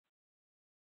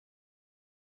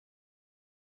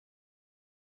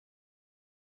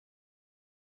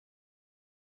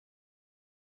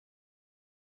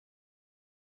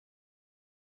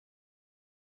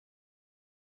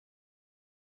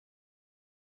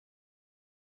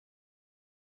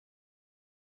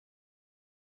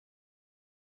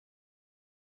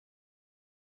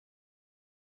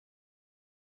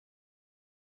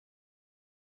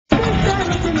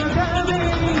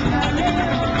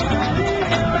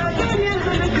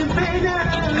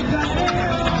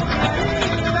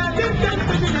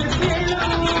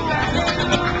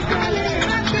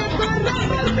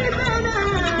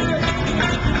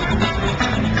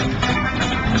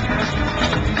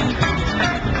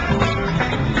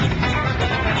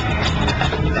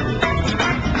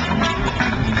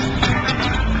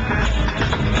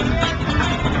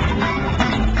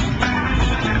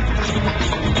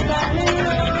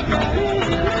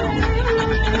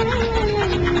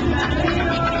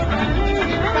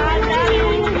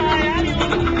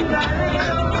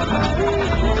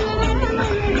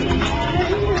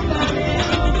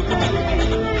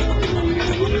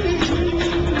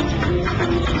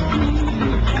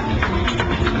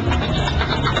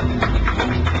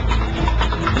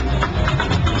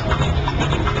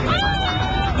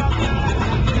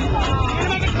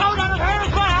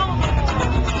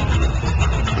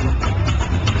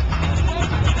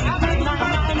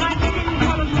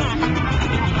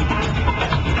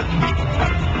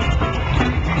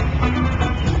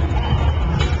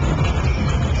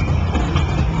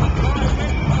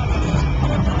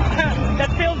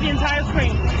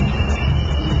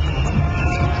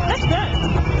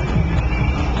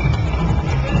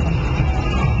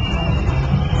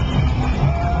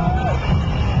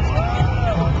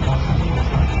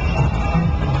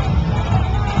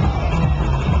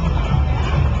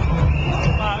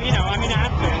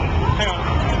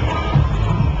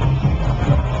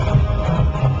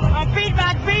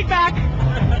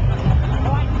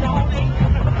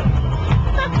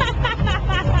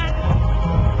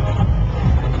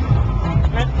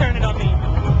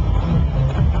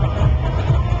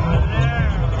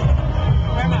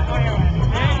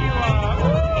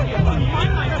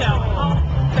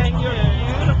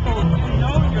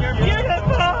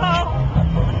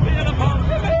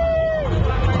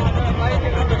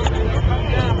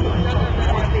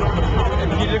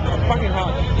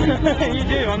You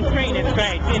do, on screen it's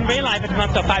great. In real life it's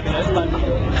not so fabulous, but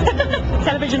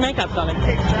television makeup, darling.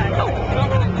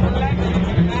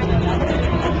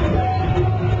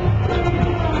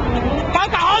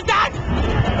 Pocahontas!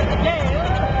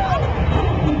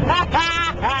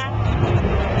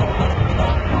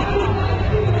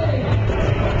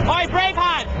 Oi,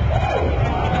 Braveheart!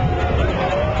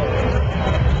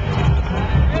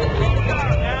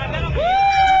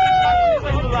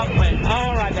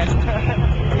 Alright then.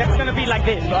 That's gonna be like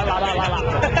this. La la la la la.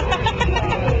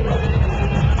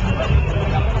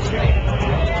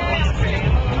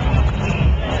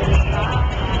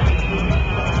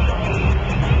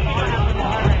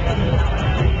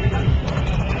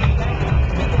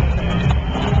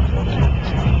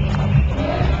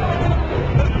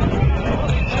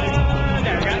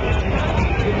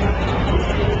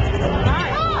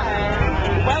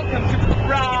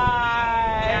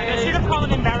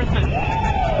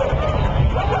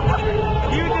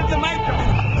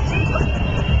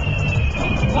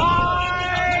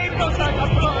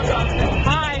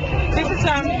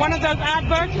 One of those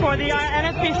adverts for the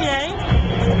NSPCA.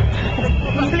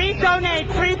 Please donate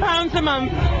 £3 a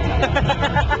month.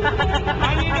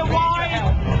 I need a wife.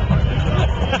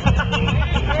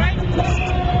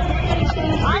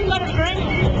 I'm not a drink.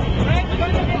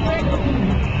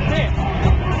 Here.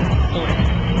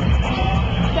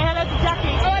 Say hello to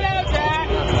Jackie. Oh, hello, Jack.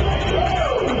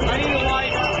 I need a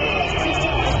wife.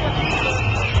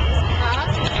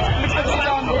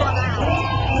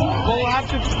 We'll have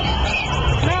to...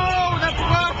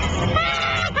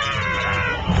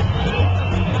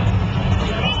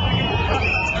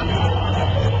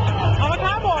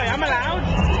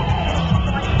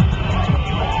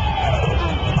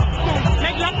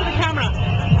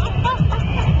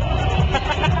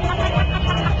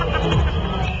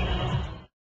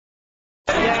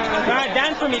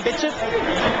 For me, bitches.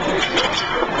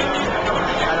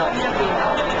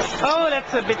 Oh,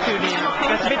 that's a bit too near.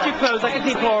 That's a bit too close. I can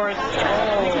see pores. Oh.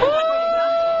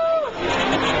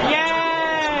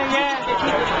 Yeah, yeah.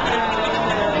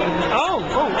 Oh,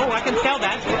 I can tell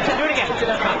that. Do it again.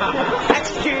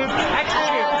 X-tube,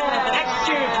 X-tube,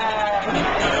 X-tube.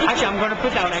 Actually, I'm going to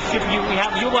put down X-tube. You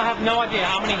will have no idea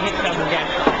how many hits that will get.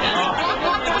 Oh.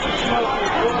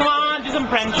 Come on, do some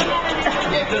French.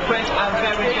 The French are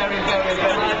very, very, very,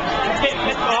 very.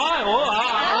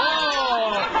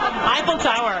 Eiffel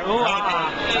Tower.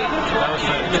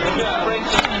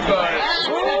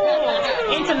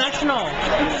 International.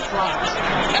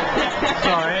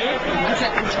 Sorry.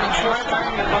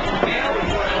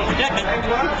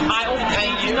 I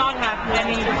do not have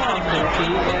any responsibility,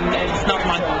 and it's not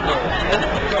my fault.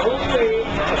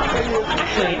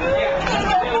 Actually.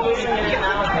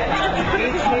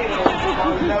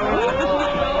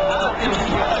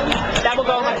 That will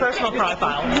go on my personal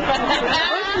profile.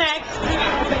 Who's next?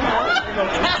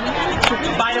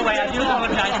 By the way, I do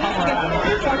apologize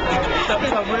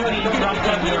for rudely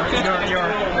interrupting your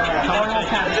oral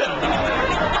cavity.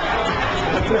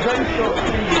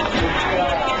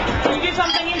 Can you do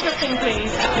something interesting,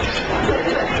 please?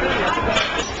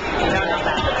 No, not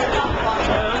that.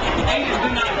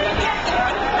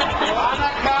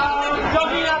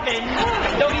 Doggy loving,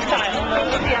 doggy style.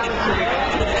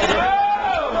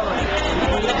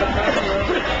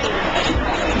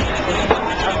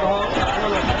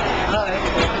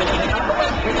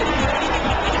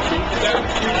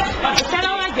 Is that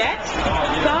all I get?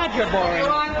 God, you're boring.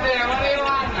 What do you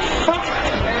want?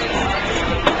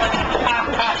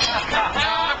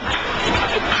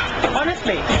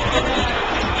 Honestly.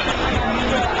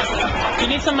 You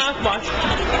need some mouthwash.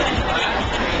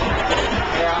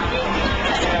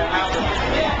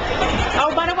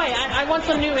 Oh, by the way, I want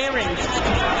some new earrings.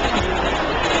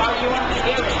 Oh, you want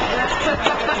earrings?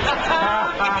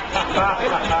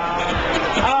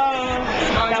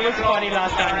 That was funny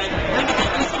last time.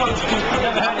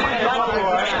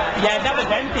 Yeah, that was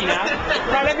empty now.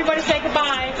 Right, everybody say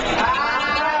goodbye.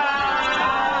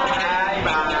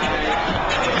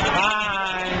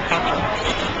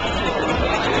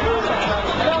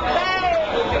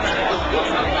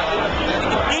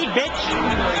 Hey, bitch.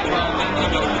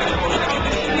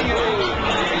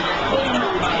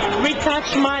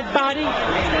 Retouch my body.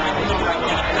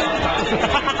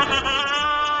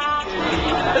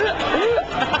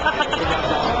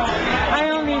 I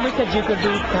only wish that you could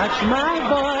retouch my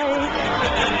boy.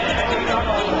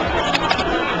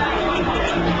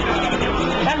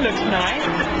 That looks nice.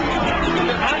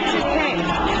 How does it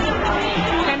taste?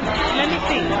 Let me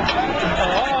see.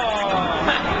 Oh.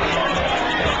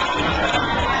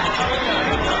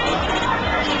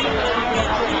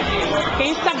 Can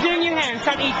you stop doing your hair and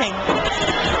start eating?